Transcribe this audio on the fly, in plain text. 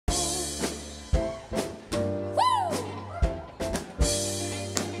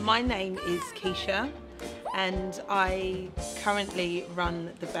My name is Keisha and I currently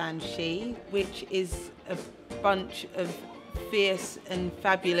run the band S.H.E, which is a bunch of fierce and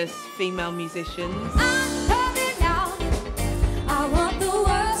fabulous female musicians. I want the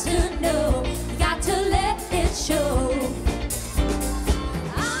world to know, you got to let it show.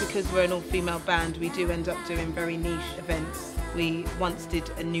 Because we're an all-female band, we do end up doing very niche events. We once did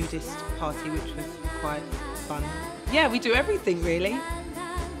a nudist party, which was quite fun. Yeah, we do everything really.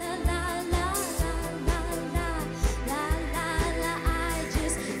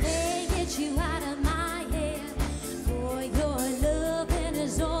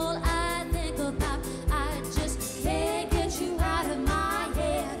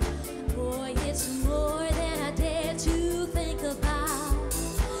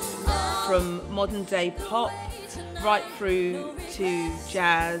 From modern day pop right through to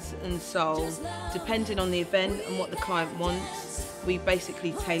jazz and soul, depending on the event and what the client wants, we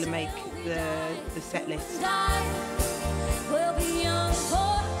basically tailor make the set list.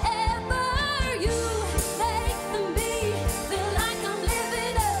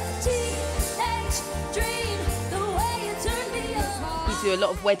 We do a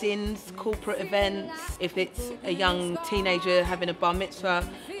lot of weddings, corporate events. If it's a young teenager having a bar mitzvah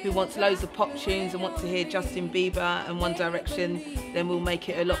who wants loads of pop tunes and wants to hear Justin Bieber and One Direction, then we'll make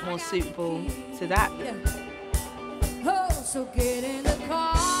it a lot more suitable to that. Yeah. Oh, so get in the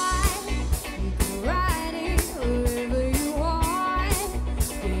car, you can ride it wherever you want.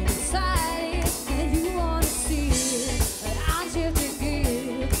 Get excited and you want to see it, but I'm here to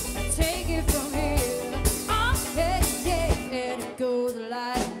give, I take it from here. Oh, yeah, and it goes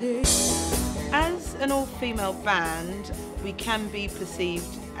like this. As an all-female band, we can be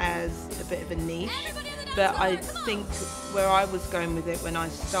perceived as a bit of a niche, but I think where I was going with it when I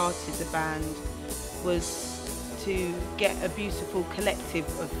started the band was to get a beautiful collective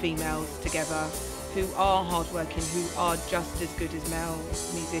of females together who are hardworking, who are just as good as male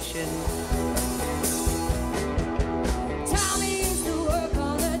musicians.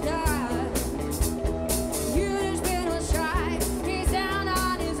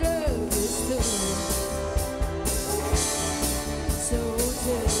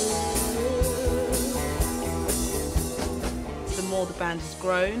 The more the band has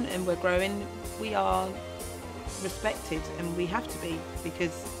grown and we're growing, we are respected, and we have to be,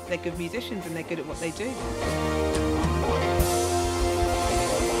 because they're good musicians and they're good at what they do.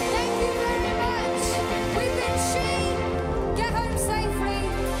 Thank you very much. We've been S.H.E. Get home safely.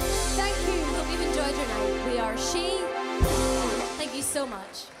 Thank you. Hope you've enjoyed your night. We are S.H.E. Thank you so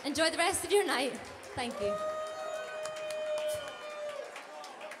much. Enjoy the rest of your night. Thank you.